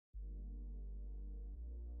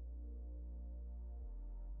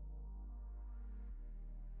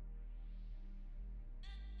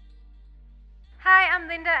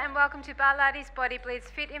Linda and welcome to Barlates Body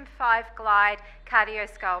Blitz Fit in 5 Glide Cardio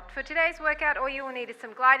Sculpt. For today's workout, all you will need is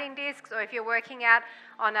some gliding discs, or if you're working out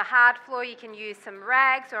on a hard floor, you can use some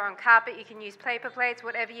rags, or on carpet, you can use paper plates,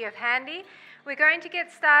 whatever you have handy. We're going to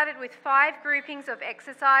get started with 5 groupings of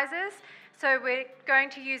exercises. So we're going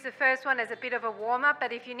to use the first one as a bit of a warm-up,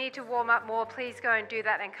 but if you need to warm up more, please go and do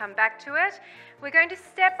that and come back to it. We're going to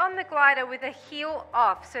step on the glider with a heel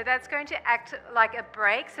off, so that's going to act like a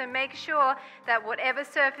brake, so make sure that whatever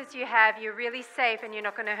surface you have, you're really safe and you're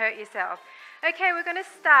not going to hurt yourself. Okay, we're going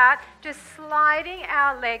to start just sliding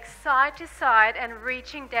our legs side to side and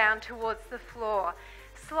reaching down towards the floor.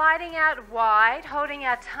 Sliding out wide, holding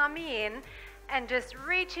our tummy in, and just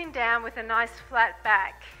reaching down with a nice flat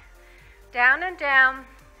back. Down and down,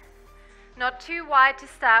 not too wide to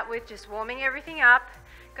start with, just warming everything up.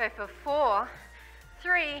 Go for 4,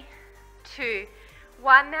 3, 2,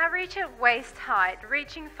 1. Now reach at waist height,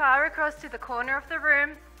 reaching far across to the corner of the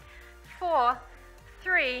room. 4,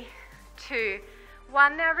 3, 2,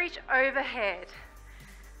 1. Now reach overhead.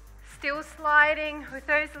 Still sliding with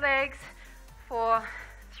those legs. 4,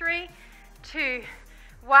 3, 2,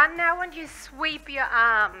 1. Now I want you to sweep your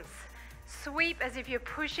arms. Sweep as if you're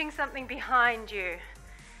pushing something behind you.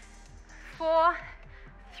 4,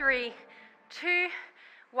 3, 2,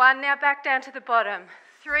 1. Now back down to the bottom.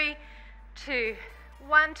 3, 2,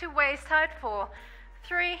 1 to waist height. 4,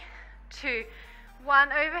 3, 2,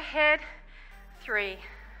 1 overhead. 3,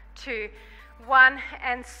 2, 1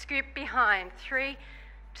 and scoop behind. 3,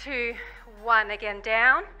 2, 1 again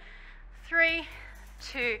down. 3,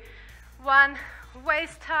 2, 1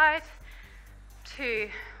 waist height. 2,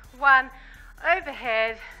 1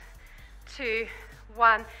 overhead. 2,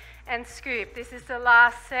 1 and scoop. This is the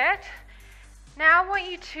last set. Now I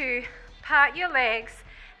want you to part your legs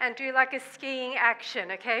and do like a skiing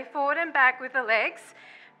action, okay? Forward and back with the legs.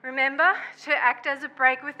 Remember to act as a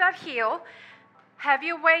brake with that heel. Have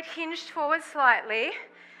your weight hinged forward slightly.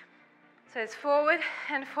 So it's forward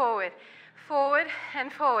and forward, forward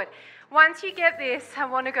and forward. Once you get this, I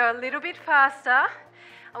want to go a little bit faster.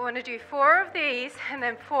 I want to do 4 of these and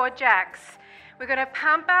then 4 jacks. We're going to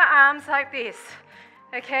pump our arms like this.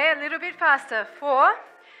 Okay, a little bit faster. 4,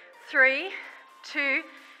 3, 2,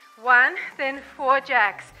 1, then 4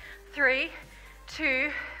 jacks. 3, 2,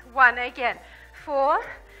 1 again. 4,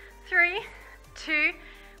 3, 2,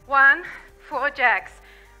 1, 4 jacks.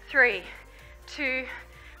 3, 2,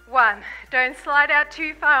 1. Don't slide out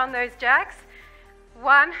too far on those jacks.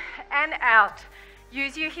 1 and out.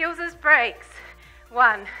 Use your heels as brakes.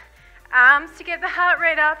 1. Arms to get the heart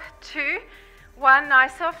rate up. 2, 1.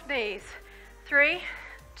 Nice soft knees. 3,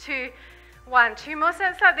 2, 1. 2 more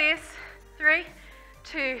sets like this. 3,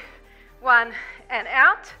 2, 1 and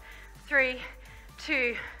out. 3,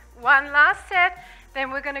 2, 1. Last set. Then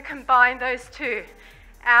we're going to combine those 2.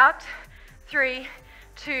 Out. 3,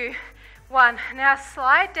 2, 1. Now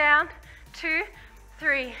slide down. 2,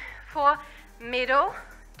 3, 4. Middle.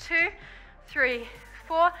 2, 3,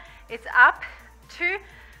 4. It's up. 2,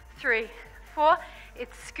 3, 4.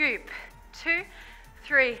 It's scoop. 2,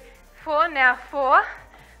 3, 4. Now 4,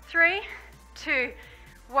 3, 2,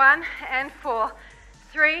 1 and 4.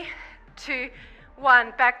 3, 2,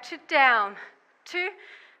 1. Back to down. 2,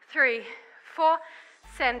 3, 4.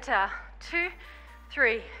 Center. 2,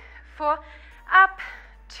 3, 4. Up.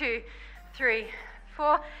 2, 3,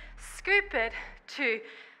 4. Scoop it. 2,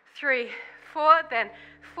 3, 4. Then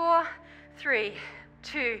 4, 3,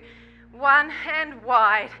 2, 1 and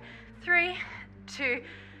wide. 3, 2,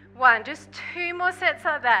 1. Just 2 more sets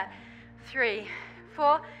like that. 3,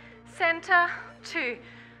 4. Center. 2,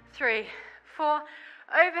 3, 4.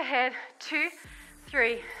 Overhead. 2,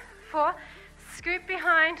 3, 4. Scoop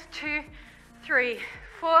behind. 2, 3,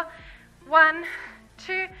 4. 1,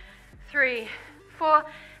 2, 3, 4.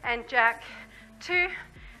 And jack. 2,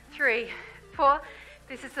 3, 4.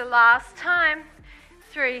 This is the last time.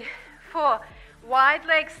 3, 4. Wide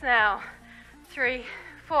legs now. 3,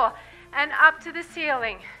 4. And up to the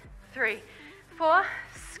ceiling. 3, 4.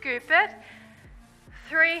 Scoop it.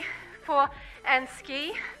 3, 4. And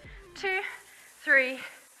ski. 2, 3,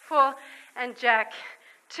 4. And jack.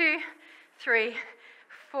 2, 3,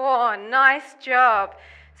 4. Nice job.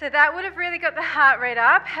 So that would have really got the heart rate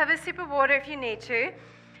up. Have a sip of water if you need to.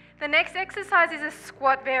 The next exercise is a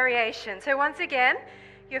squat variation. So once again,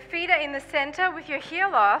 your feet are in the center with your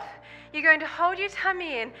heel off. You're going to hold your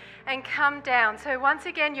tummy in and come down. So once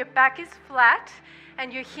again, your back is flat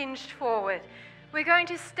and you're hinged forward. We're going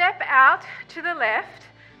to step out to the left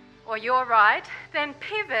or your right, then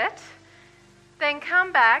pivot, then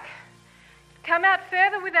come back, come out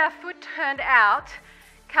further with our foot turned out,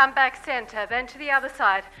 come back center, then to the other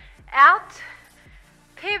side. Out,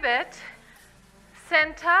 pivot,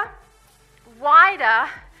 center, wider,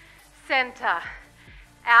 center,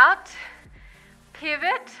 out,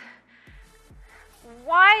 pivot,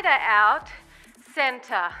 wider out,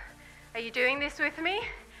 center. Are you doing this with me?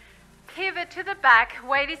 Pivot to the back,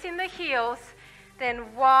 weight is in the heels,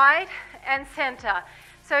 then wide and center.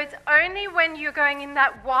 So it's only when you're going in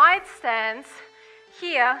that wide stance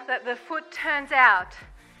here that the foot turns out.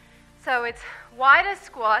 So it's wider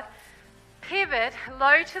squat, pivot,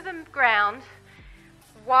 low to the ground,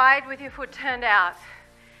 wide with your foot turned out.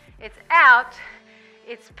 It's out,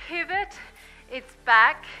 it's pivot, it's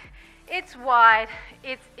back, it's wide,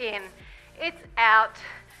 it's in, it's out,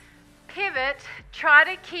 pivot. Try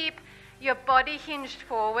to keep your body hinged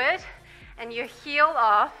forward and your heel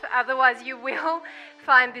off, otherwise you will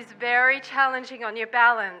find this very challenging on your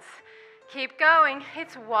balance. Keep going,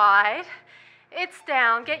 it's wide, it's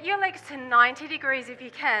down. Get your legs to 90 degrees if you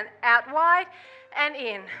can, out wide and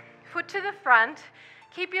in. Foot to the front,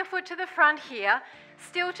 keep your foot to the front here,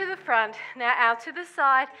 still to the front, now out to the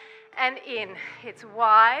side and in. It's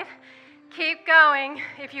wide, keep going.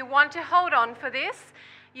 If you want to hold on for this,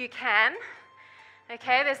 you can.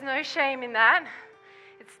 Okay, there's no shame in that.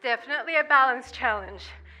 It's definitely a balance challenge.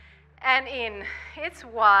 And in, it's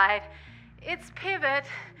wide, it's pivot,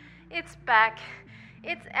 it's back,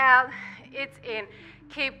 it's out, it's in.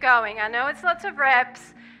 Keep going. I know it's lots of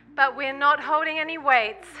reps, but we're not holding any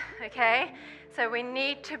weights, okay? So we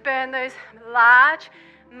need to burn those large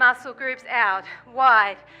muscle groups out.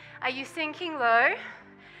 Wide. Are you sinking low?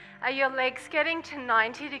 Are your legs getting to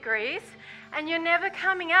 90 degrees? And you're never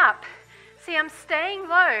coming up. See, I'm staying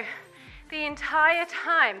low the entire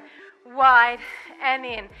time. Wide and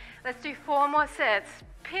in. Let's do 4 more sets.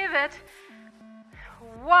 Pivot,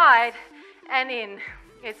 wide and in.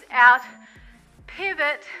 It's out,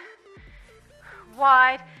 pivot,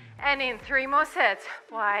 wide and in. 3 more sets.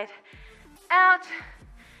 Wide, out,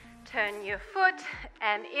 turn your foot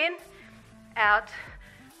and in, out,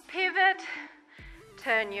 pivot,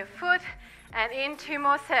 turn your foot and in. 2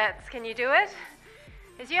 more sets. Can you do it?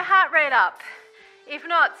 Is your heart rate up? If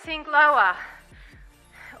not, sink lower.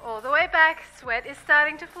 All the way back, sweat is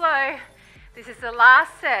starting to flow. This is the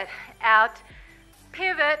last set. Out,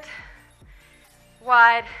 pivot,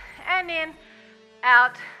 wide and in,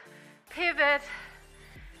 out, pivot,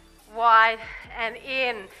 wide and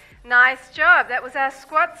in. Nice job. That was our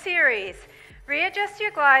squat series. Readjust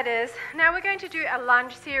your gliders. Now we're going to do a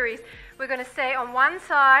lunge series. We're going to stay on one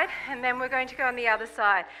side and then we're going to go on the other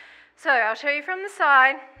side. So I'll show you from the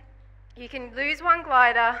side. You can lose one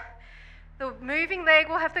glider. The moving leg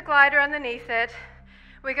will have the glider underneath it.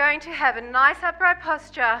 We're going to have a nice upright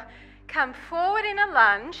posture. Come forward in a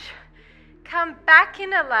lunge. Come back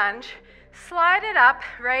in a lunge. Slide it up.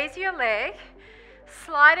 Raise your leg.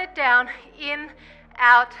 Slide it down. In,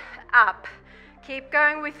 out, up. Keep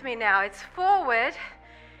going with me now. It's forward.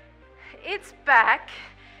 It's back.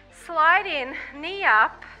 Slide in. Knee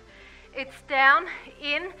up. It's down.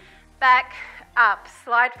 In, back, up.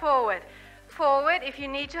 Slide forward. Forward. If you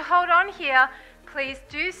need to hold on here, please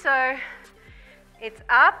do so. It's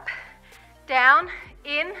up, down,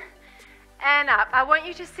 in, and up. I want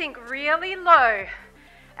you to sink really low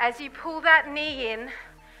as you pull that knee in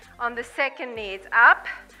on the second knee. It's up,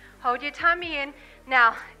 hold your tummy in.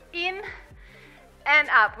 Now, in and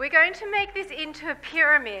up. We're going to make this into a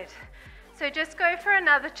pyramid. So just go for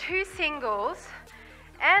another 2 singles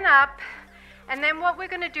and up. And then what we're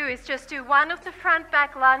going to do is just do one of the front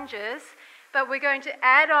back lunges, but we're going to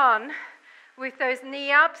add on with those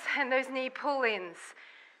knee ups and those knee pull-ins.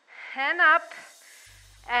 And up,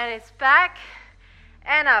 and it's back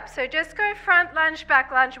and up. So just go front lunge,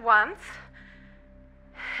 back lunge once,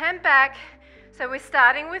 and back. So we're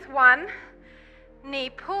starting with 1, knee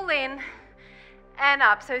pull in, and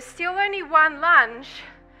up. So still only 1 lunge,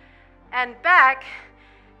 and back,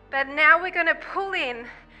 but now we're going to pull in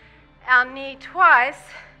our knee twice,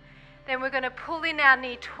 then we're going to pull in our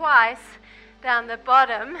knee twice down the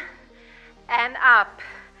bottom and up.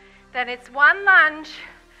 Then it's 1 lunge,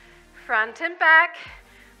 front and back,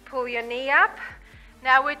 pull your knee up.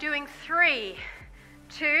 Now we're doing 3,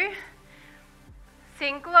 2,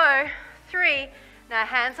 sink low, 3. Now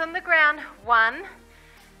hands on the ground, 1,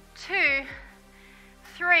 2,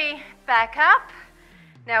 3, back up.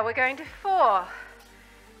 Now we're going to 4,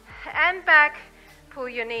 and back, pull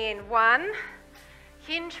your knee in, 1,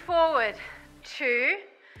 hinge forward, 2,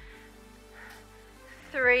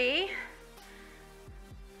 3,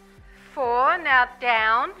 4, now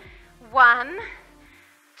down, 1,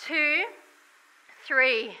 2,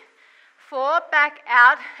 3, 4, back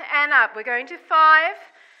out and up. We're going to 5,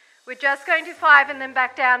 we're just going to 5 and then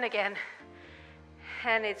back down again.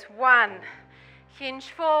 and it's 1. Hinge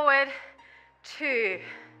forward, 2,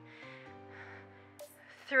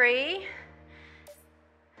 3,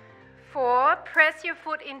 4, press your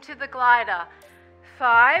foot into the glider,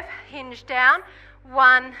 5, hinge down,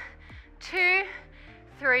 1, 2,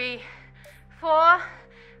 3, 4,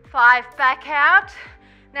 5, back out.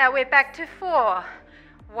 Now we're back to 4,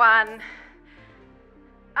 1,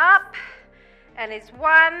 up, and it's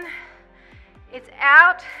 1, it's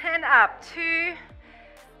out and up, 2,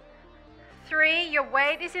 3, your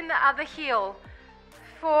weight is in the other heel,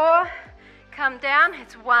 4, come down,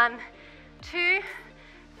 it's 1, 2,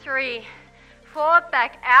 3, 4,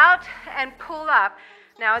 back out and pull up.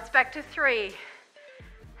 Now it's back to 3,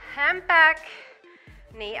 and back,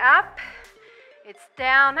 knee up, it's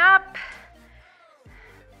down, up,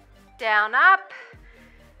 down,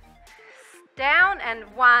 and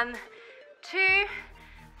 1, 2,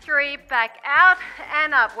 3, back out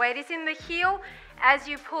and up. Weight is in the heel as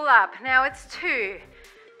you pull up. Now it's 2.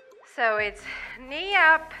 So it's knee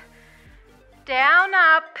up,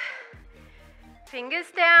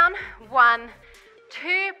 fingers down, 1,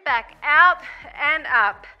 2, back out and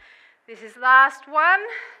up. This is last one,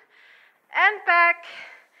 and back,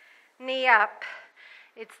 knee up.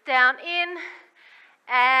 It's down, in,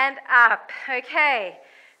 and up. Okay,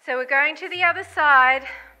 so we're going to the other side.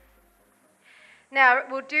 Now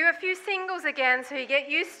we'll do a few singles again so you get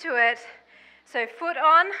used to it. So foot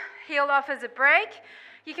on, heel off as a break.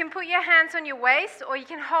 You can put your hands on your waist or you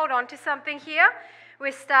can hold on to something here.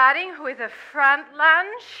 We're starting with a front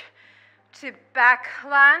lunge, to back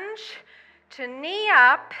lunge, to knee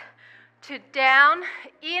up, to down,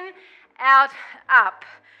 in, out, up.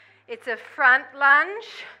 It's a front lunge,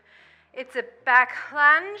 it's a back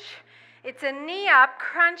lunge, it's a knee up,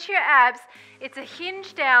 crunch your abs, it's a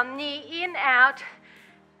hinge down, knee in, out,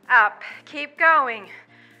 up. Keep going.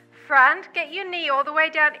 Front, get your knee all the way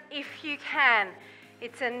down if you can.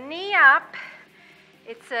 It's a knee up,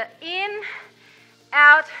 it's a in,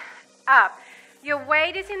 out, up. Your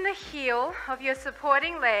weight is in the heel of your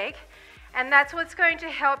supporting leg, and that's what's going to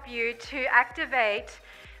help you to activate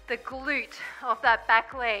the glute of that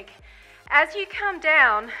back leg. As you come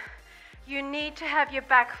down, you need to have your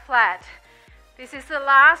back flat. This is the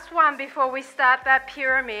last one before we start that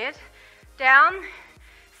pyramid. Down,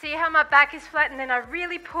 see how my back is flat, and then I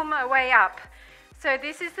really pull my way up. So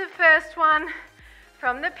this is the first one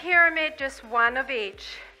from the pyramid, just one of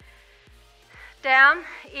each. Down,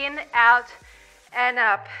 in, out, and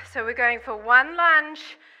up. So we're going for 1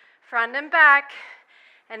 lunge, front and back,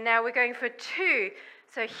 and now we're going for 2.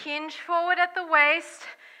 So hinge forward at the waist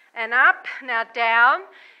and up. Now down,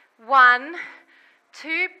 1,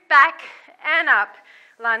 2, back and up.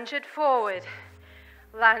 Lunge it forward,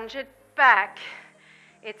 lunge it back.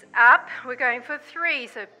 It's up, we're going for 3.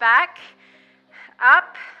 So back,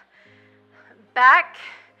 up,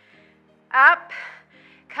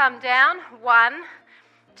 come down, 1,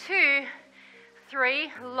 2,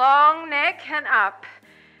 3, long neck and up.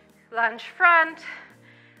 Lunge front,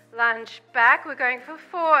 lunge back, we're going for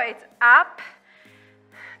 4, it's up.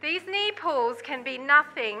 These knee pulls can be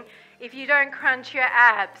nothing if you don't crunch your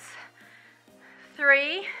abs.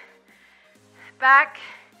 3, back,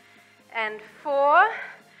 and 4,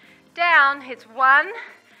 down, it's 1,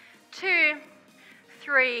 2,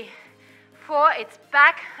 3, 4, it's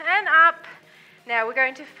back and up. Now we're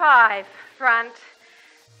going to 5, front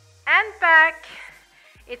and back.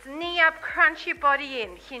 It's knee up, crunch your body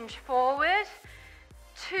in, hinge forward,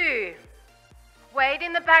 2, weight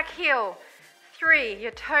in the back heel, 3,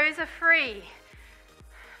 your toes are free,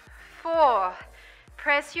 4,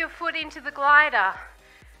 press your foot into the glider,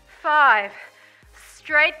 5,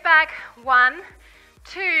 straight back, 1,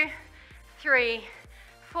 2, 3,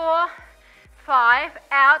 4, 5,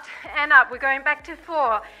 out and up. We're going back to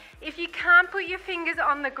 4. If you can't put your fingers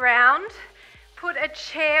on the ground, put a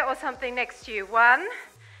chair or something next to you. 1,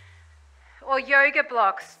 or yoga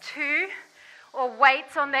blocks. 2, or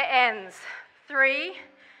weights on their ends. 3,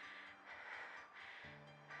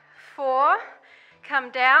 4,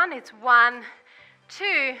 come down. It's 1,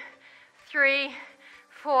 2, 3,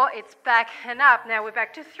 4, it's back and up. Now we're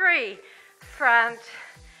back to 3, front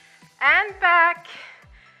and back,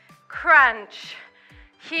 crunch,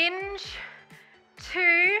 hinge,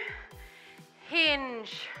 2,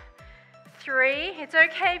 hinge, 3, it's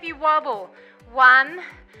okay if you wobble, 1,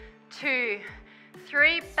 2,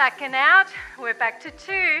 3, back and out, we're back to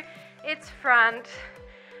 2, it's front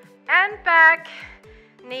and back,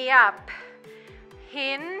 knee up,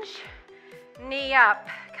 hinge, knee up,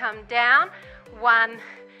 come down, 1,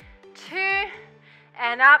 2,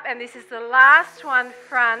 and up, and this is the last one,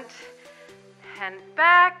 front and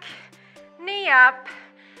back, knee up,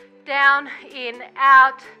 down, in,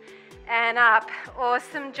 out, and up.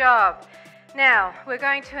 Awesome job. Now, we're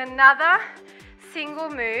going to another single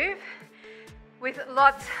move with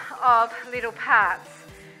lots of little parts.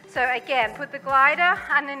 So again, put the glider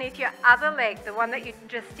underneath your other leg, the one that you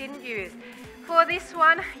just didn't use. For this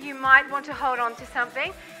one, you might want to hold on to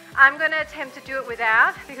something. I'm going to attempt to do it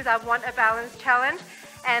without because I want a balance challenge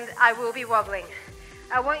and I will be wobbling.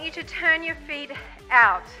 I want you to turn your feet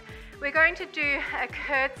out. We're going to do a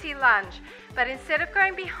curtsy lunge, but instead of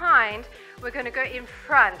going behind, we're going to go in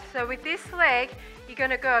front. So with this leg, you're going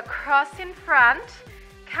to go across in front,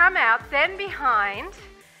 come out, then behind,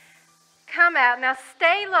 come out. Now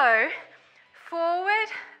stay low, forward,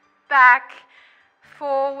 back,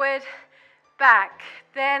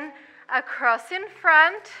 then across in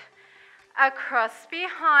front, across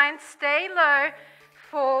behind, stay low,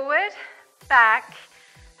 forward, back.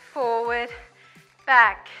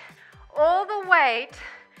 All the weight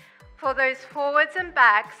for those forwards and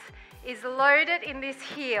backs is loaded in this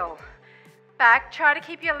heel. Back, try to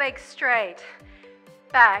keep your legs straight.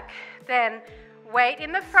 Back, then weight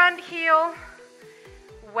in the front heel,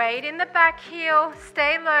 weight in the back heel,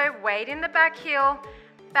 stay low, weight in the back heel,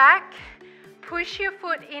 back, push your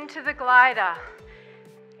foot into the glider.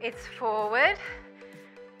 It's forward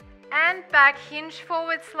and back, hinge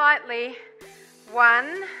forward slightly.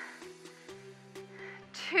 1,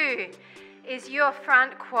 2. Is your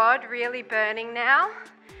front quad really burning now?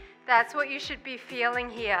 That's what you should be feeling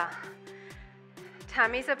here.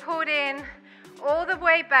 Tummies are pulled in, all the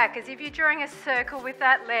way back as if you're drawing a circle with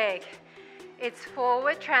that leg. It's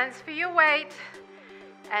forward, transfer your weight,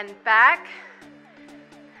 and back,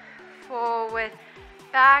 forward,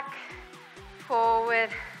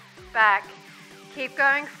 back. Keep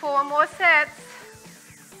going, 4 more sets.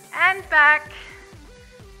 And back,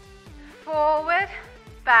 forward,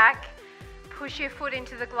 back. Push your foot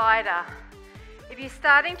into the glider. If you're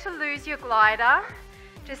starting to lose your glider,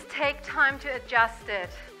 just take time to adjust it.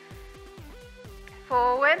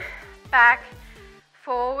 Forward, back.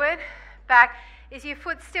 Is your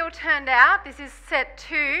foot still turned out? This is set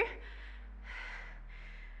 2.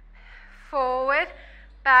 Forward,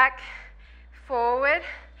 back,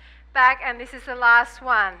 and this is the last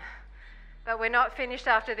one. But we're not finished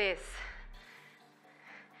after this.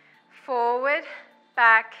 Forward,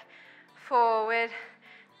 back.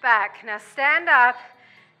 Now stand up,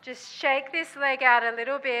 just shake this leg out a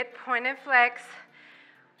little bit, point and flex.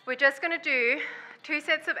 We're just going to do 2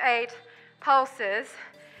 sets of 8 pulses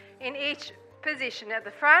in each position, at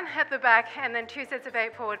the front, at the back, and then 2 sets of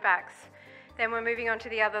 8 forward backs. Then we're moving on to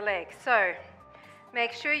the other leg. So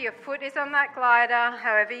make sure your foot is on that glider,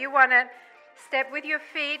 however you want it. Step with your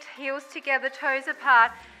feet, heels together, toes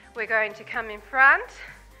apart. We're going to come in front,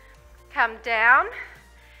 come down,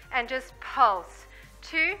 and just pulse.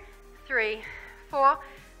 2, 3, 4,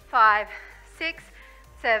 5, 6,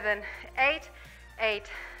 7, 8,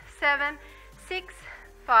 7, 6,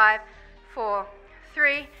 5, 4,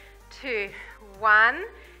 3, 2, 1.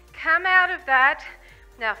 Come out of that.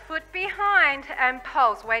 Now foot behind and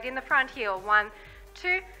pulse. Weight in the front heel. 1,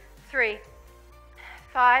 2, 3,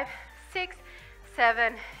 5, 6,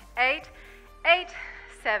 7, 8,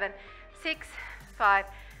 7, 6, 5,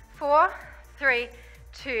 4, 3,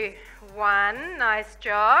 2, 1. Nice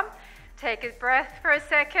job. Take a breath for a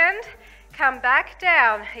second. Come back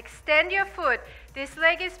down. Extend your foot. This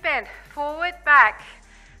leg is bent. Forward, back.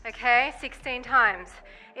 Okay, 16 times.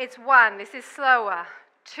 It's 1. This is slower.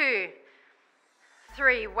 2,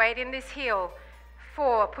 3. Weight in this heel.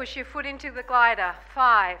 4. Push your foot into the glider.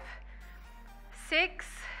 5, 6,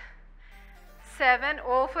 7.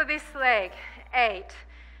 All for this leg. 8.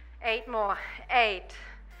 8 more. 8,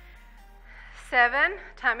 7.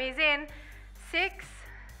 Tummy's in. 6,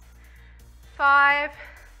 5,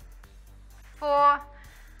 4,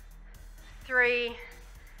 3,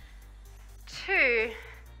 2.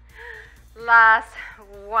 Last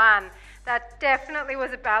one. That definitely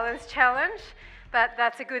was a balance challenge, but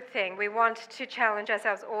that's a good thing. We want to challenge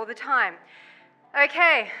ourselves all the time.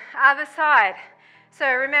 Okay, other side.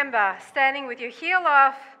 So remember, standing with your heel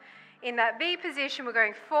off in that V position, we're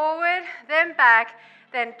going forward, then back,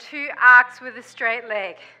 then 2 arcs with a straight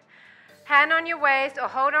leg. Hand on your waist or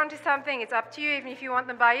hold on to something. It's up to you, even if you want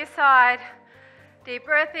them by your side. Deep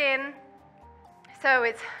breath in. So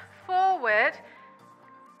it's forward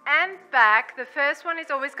and back. The first one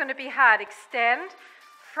is always going to be hard. Extend,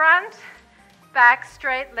 front, back,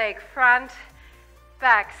 straight leg, front,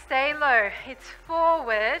 back. Stay low. It's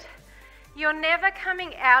forward. You're never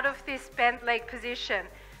coming out of this bent leg position.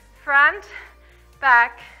 Front,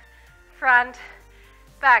 back,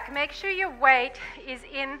 back. Make sure your weight is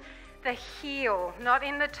in the heel, not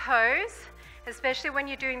in the toes, especially when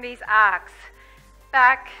you're doing these arcs.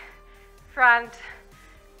 Back, front,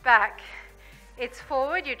 back. It's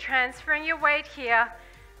forward, you're transferring your weight here,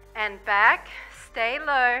 and back, stay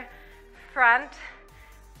low, front,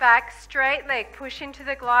 back, straight leg, push into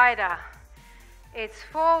the glider. It's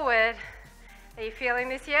forward, are you feeling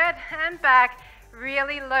this yet? And back,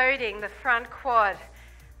 really loading the front quad.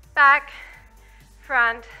 Back,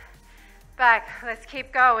 front, back. Let's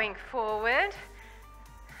keep going, forward,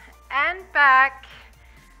 and back,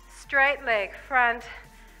 straight leg, front,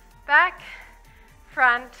 back,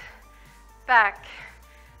 front, back.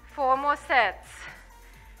 4 more sets.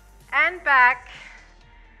 And back,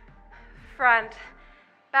 front,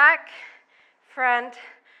 back, front,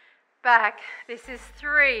 back. This is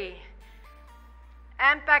 3.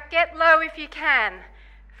 And back, get low if you can.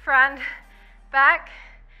 Front, back,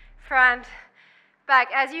 front, back.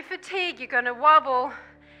 As you fatigue, you're going to wobble.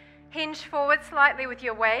 Hinge forward slightly with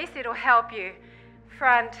your waist. It'll help you.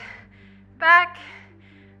 Front, back,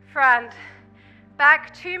 front,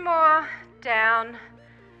 back. 2 more. Down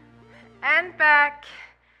and back,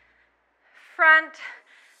 front,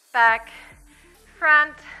 back,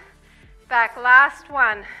 front, back. Last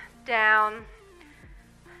one. Down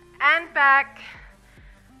and back,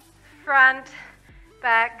 front,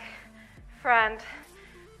 back, front,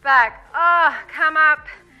 back. Oh, come up,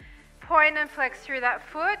 point and flex through that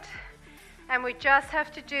foot. And we just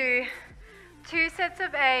have to do 2 sets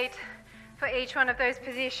of 8 for each one of those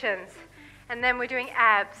positions. And then we're doing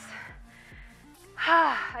abs.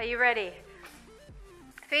 Are you ready?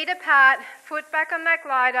 Feet apart, foot back on that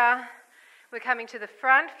glider. We're coming to the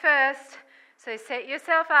front first. So set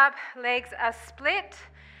yourself up, legs are split,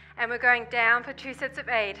 and we're going down for 2 sets of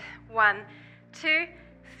 8. 1, 2,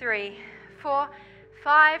 3, 4,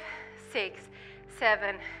 5, 6,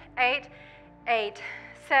 7, 8, 8,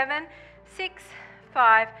 7, 6,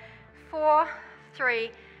 5, 4,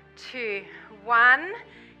 3, 2, 1.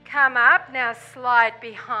 Come up, now slide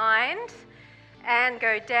behind and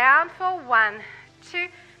go down for 1, 2,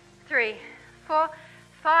 3, 4,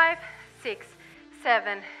 5, 6,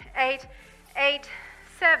 7, 8, 8,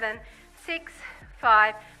 7, 6,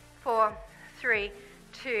 5, 4, 3,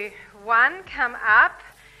 2, 1. Come up.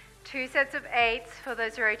 2 sets of 8s for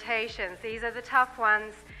those rotations. These are the tough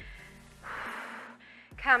ones.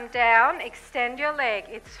 Come down, extend your leg.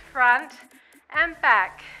 It's front and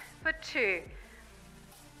back for 2,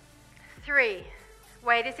 3.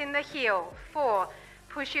 Weight is in the heel. 4.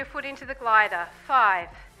 Push your foot into the glider. 5,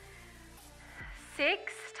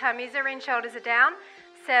 6. Tummies are in, shoulders are down.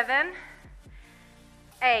 7,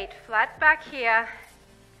 8. Flat back here.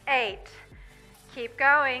 8. Keep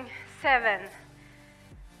going. 7,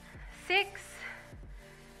 6,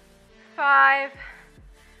 5,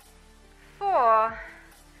 4,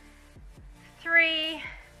 3,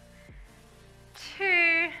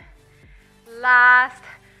 2. Last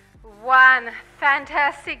 1.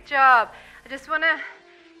 Fantastic job. I just want to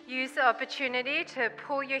use the opportunity to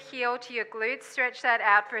pull your heel to your glutes. Stretch that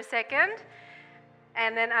out for a second.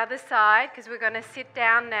 And then other side, because we're going to sit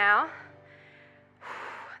down now.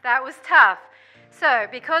 That was tough. So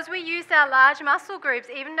because we used our large muscle groups,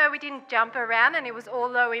 even though we didn't jump around and it was all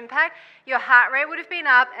low impact, your heart rate would have been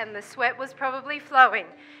up and the sweat was probably flowing.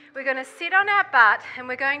 We're going to sit on our butt and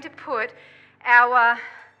we're going to put our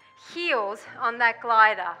heels on that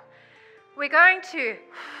glider. We're going to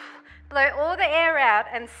blow all the air out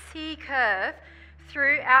and C-curve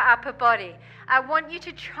through our upper body. I want you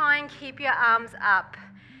to try and keep your arms up.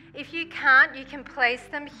 If you can't, you can place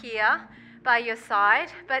them here by your side,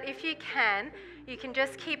 but if you can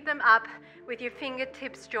just keep them up with your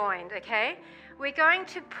fingertips joined, okay? We're going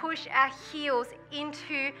to push our heels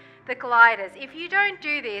into the gliders. If you don't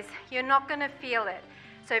do this, you're not going to feel it.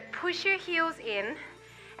 So push your heels in,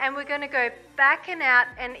 and we're going to go back and out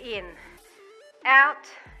and in. Out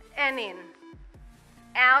and in.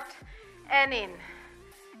 Out and in.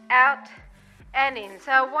 Out and in.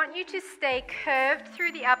 So I want you to stay curved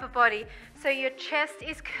through the upper body so your chest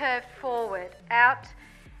is curved forward. Out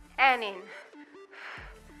and in.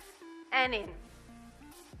 And in.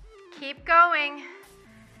 Keep going.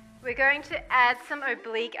 We're going to add some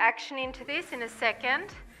oblique action into this in a second.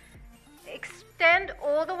 Extend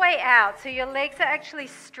all the way out so your legs are actually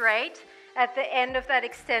straight at the end of that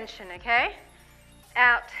extension, okay?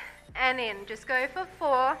 Out and in. Just go for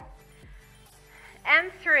 4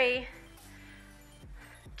 and 3,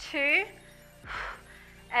 2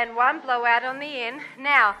 and 1. Blow out on the in.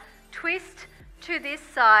 Now twist to this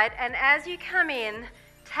side, and as you come in,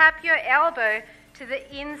 tap your elbow to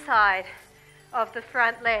the inside of the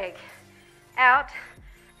front leg. Out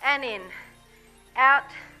and in. Out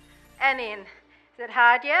and in. Is it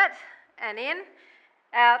hard yet? And in,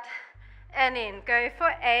 out, and in. Go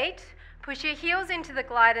for 8. Push your heels into the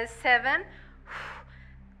gliders. 7,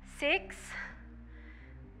 6,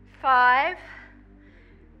 5,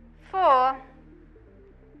 4,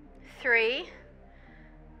 3,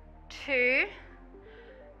 2,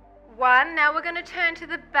 1. Now we're going to turn to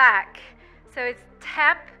the back. So it's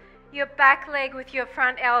tap your back leg with your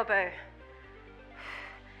front elbow.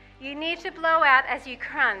 You need to blow out as you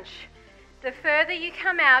crunch. The further you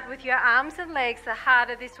come out with your arms and legs, the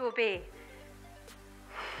harder this will be.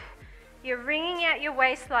 You're wringing out your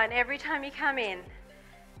waistline every time you come in.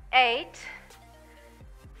 8,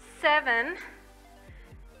 7,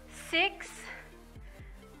 6,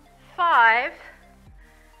 5,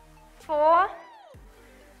 4,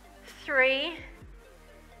 3,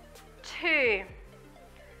 2,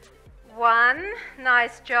 1.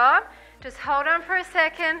 Nice job. Just hold on for a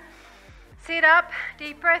second. Sit up,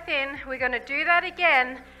 deep breath in. We're going to do that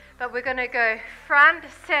again, but we're going to go front,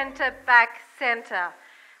 center, back, center.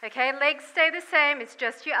 Okay, legs stay the same. It's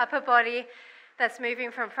just your upper body that's moving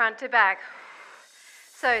from front to back.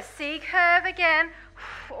 So C curve again,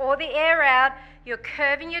 all the air out. You're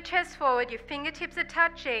curving your chest forward. Your fingertips are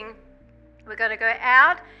touching. We're going to go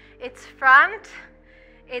out. It's front,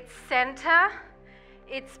 it's center,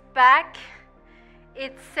 it's back,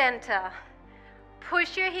 it's center.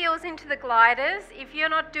 Push your heels into the gliders. If you're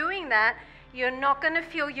not doing that, you're not going to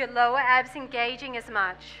feel your lower abs engaging as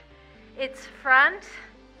much. It's front,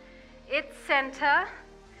 it's center,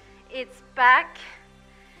 it's back,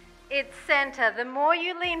 it's center. The more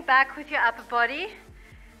you lean back with your upper body,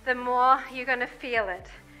 the more you're going to feel it.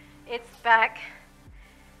 It's back,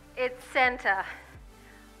 it's center.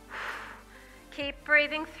 Keep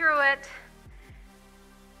breathing through it.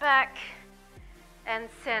 Back and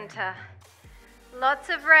center. Lots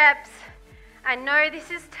of reps. I know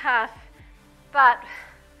this is tough, but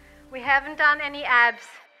we haven't done any abs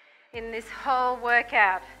in this whole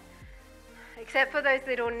workout, except for those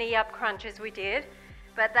little knee up crunches we did,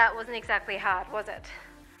 but that wasn't exactly hard, was it?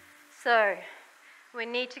 So we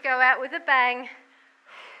need to go out with a bang.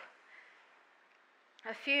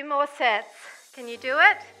 A few more sets. Can you do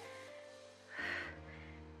it?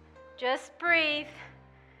 Just breathe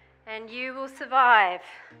and you will survive.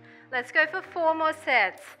 Let's go for 4 more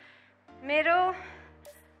sets. Middle,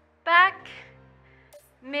 back,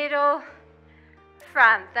 middle,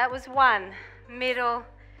 front. That was 1. Middle,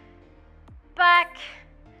 back,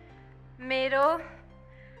 middle,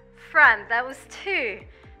 front. That was 2.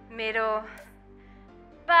 Middle,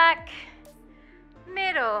 back,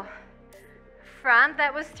 middle, front.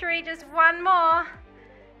 That was 3. Just 1 more.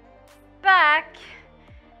 Back,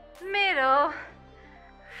 middle,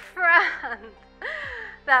 front.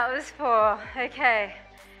 That was 4. Okay,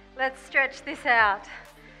 let's stretch this out.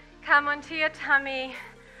 Come onto your tummy.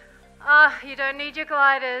 You don't need your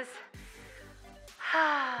gliders.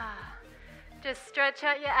 Just stretch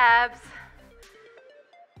out your abs.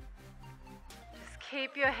 Just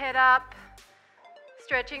keep your head up,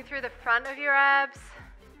 stretching through the front of your abs.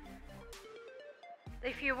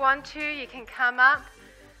 If you want to, you can come up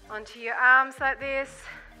onto your arms like this.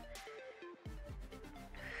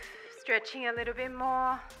 Stretching a little bit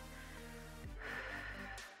more.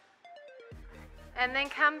 And then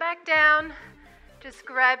come back down. Just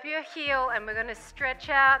grab your heel and we're going to stretch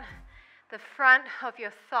out the front of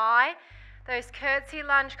your thigh. Those curtsy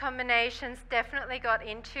lunge combinations definitely got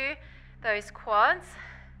into those quads.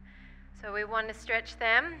 So we want to stretch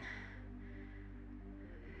them.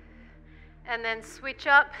 And then switch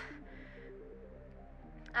up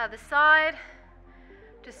other side.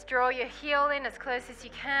 Just draw your heel in as close as you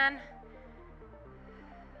can.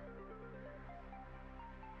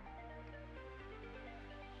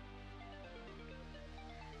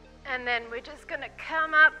 And then we're just going to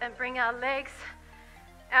come up and bring our legs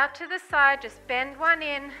out to the side. Just bend one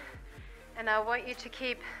in. And I want you to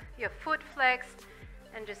keep your foot flexed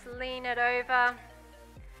and just lean it over.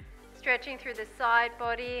 Stretching through the side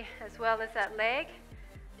body as well as that leg.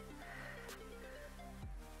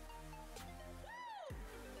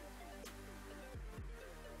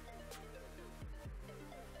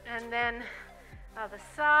 And then other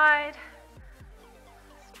side.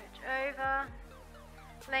 Stretch over.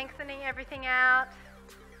 Lengthening everything out.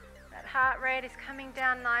 That heart rate is coming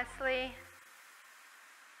down nicely.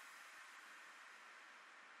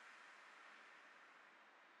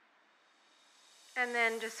 And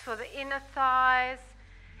then just for the inner thighs.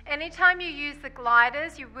 Anytime you use the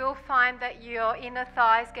gliders, you will find that your inner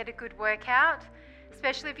thighs get a good workout,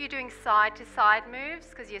 especially if you're doing side to side moves,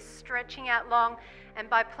 because you're stretching out long, and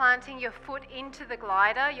by planting your foot into the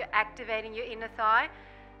glider, you're activating your inner thigh.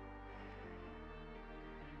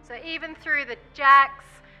 So even through the jacks,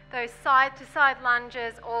 those side to side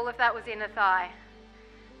lunges, all of that was inner thigh.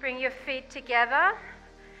 Bring your feet together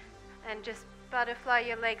and just butterfly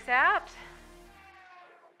your legs out.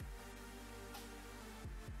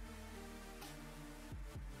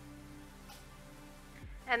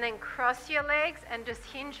 And then cross your legs and just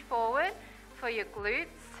hinge forward for your glutes.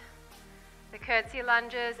 The curtsy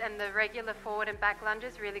lunges and the regular forward and back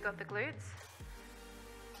lunges really got the glutes.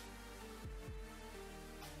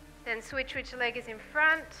 Then switch which leg is in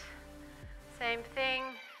front. Same thing.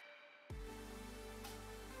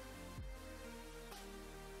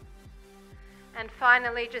 And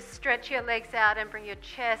finally, just stretch your legs out and bring your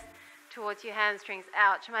chest towards your hamstrings.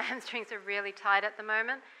 Ouch, my hamstrings are really tight at the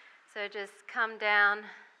moment. So just come down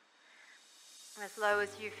as low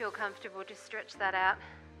as you feel comfortable. Just stretch that out.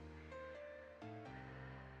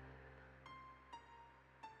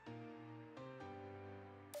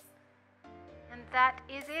 And that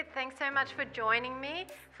is it. Thanks so much for joining me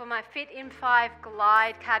for my Fit in 5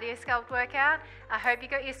 Glide Cardio Sculpt workout. I hope you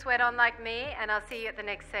got your sweat on like me, and I'll see you at the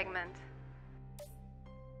next segment.